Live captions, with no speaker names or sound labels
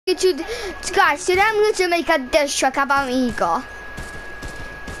Guys, today I'm going to make a diss track about iGOR.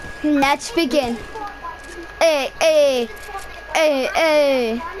 Let's begin. Hey. It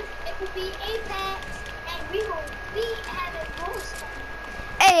will be Apex, and we will be having roast.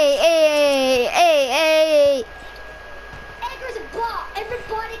 Hey. There's a ball.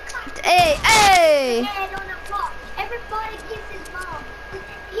 Everybody clap. Hey. Head on a ball. Everybody kisses his mom.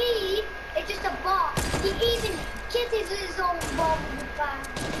 He is just a ball. He even kisses his own ball with the fire.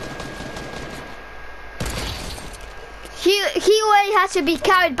 He always has to be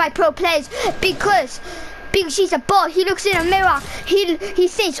carried by pro players because he's a ball. He looks in a mirror. He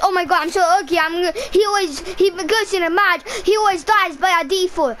thinks, oh my god, I'm so ugly. He goes in a match. He always dies by a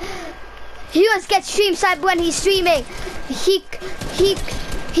default. He always gets stream sniped when he's streaming. He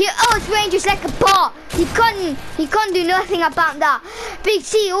always ranges like a ball. He can't do nothing about that. Big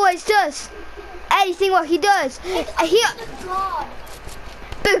C always does anything what he does.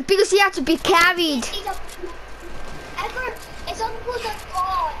 Because he has to be carried. It's almost a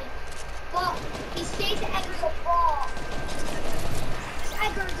god, but he says Edgar's a ball.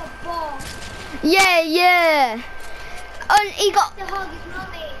 Edgar's a ball. Yeah. And he got to hug his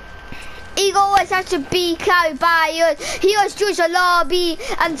mommy. iGOR always has to be carried by us. He always joins a lobby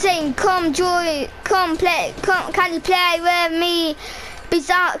and saying, can you play with me?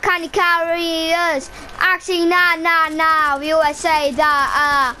 Can you carry us? Actually, nah. We always say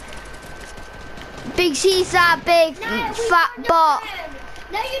that. Big C's a big fat bot.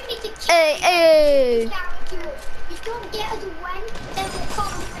 Now you need to carry you. You don't get us a win, then we'll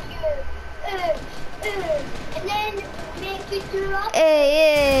come for you. And then make you do up.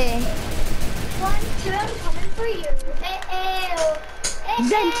 One turn coming for you.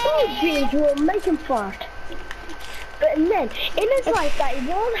 Then two dreams will make him fart. But then, in his life, that he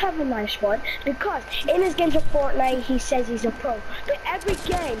won't have a nice one because in his games of Fortnite, he says he's a pro. But every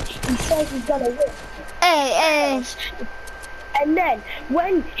game, he says he's gonna win. And then,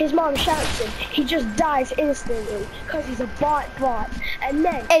 when his mom shouts him, he just dies instantly because he's a bot. And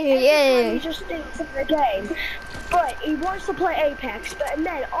then, every time he just thinks of the game. But he wants to play Apex, and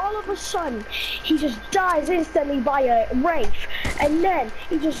then all of a sudden, he just dies instantly by a Wraith. And then,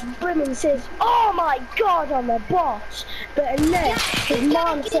 he just blimmin' says, oh my god, I'm a boss. And then, his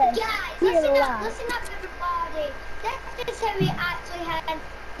mom says, listen up, everybody. That's how we actually had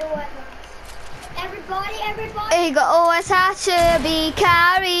the weapons. Everybody. iGOR always has to be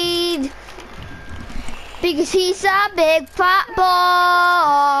carried. Because he's a big fat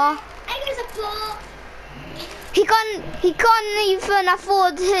ball. Edgar's a ball. He can't even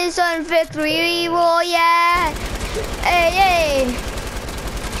afford his own victory roar, yeah. Hey.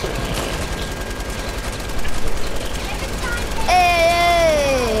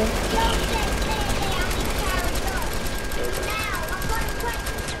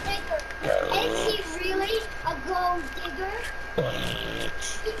 Is he really a gold digger?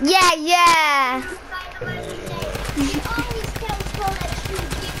 Yeah. He always tells Paul that she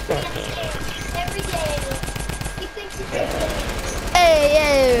gives every day. He thinks it's a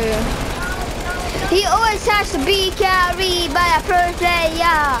Hey. He always has to be carried by a pro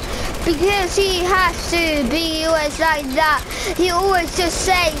player. Because he has to be always like that. He always just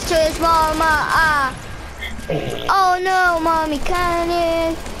says to his mama, oh no, mommy, can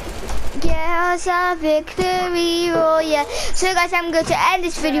you get us a victory? Oh yeah. So guys, I'm going to end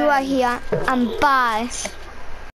this video right here. And bye.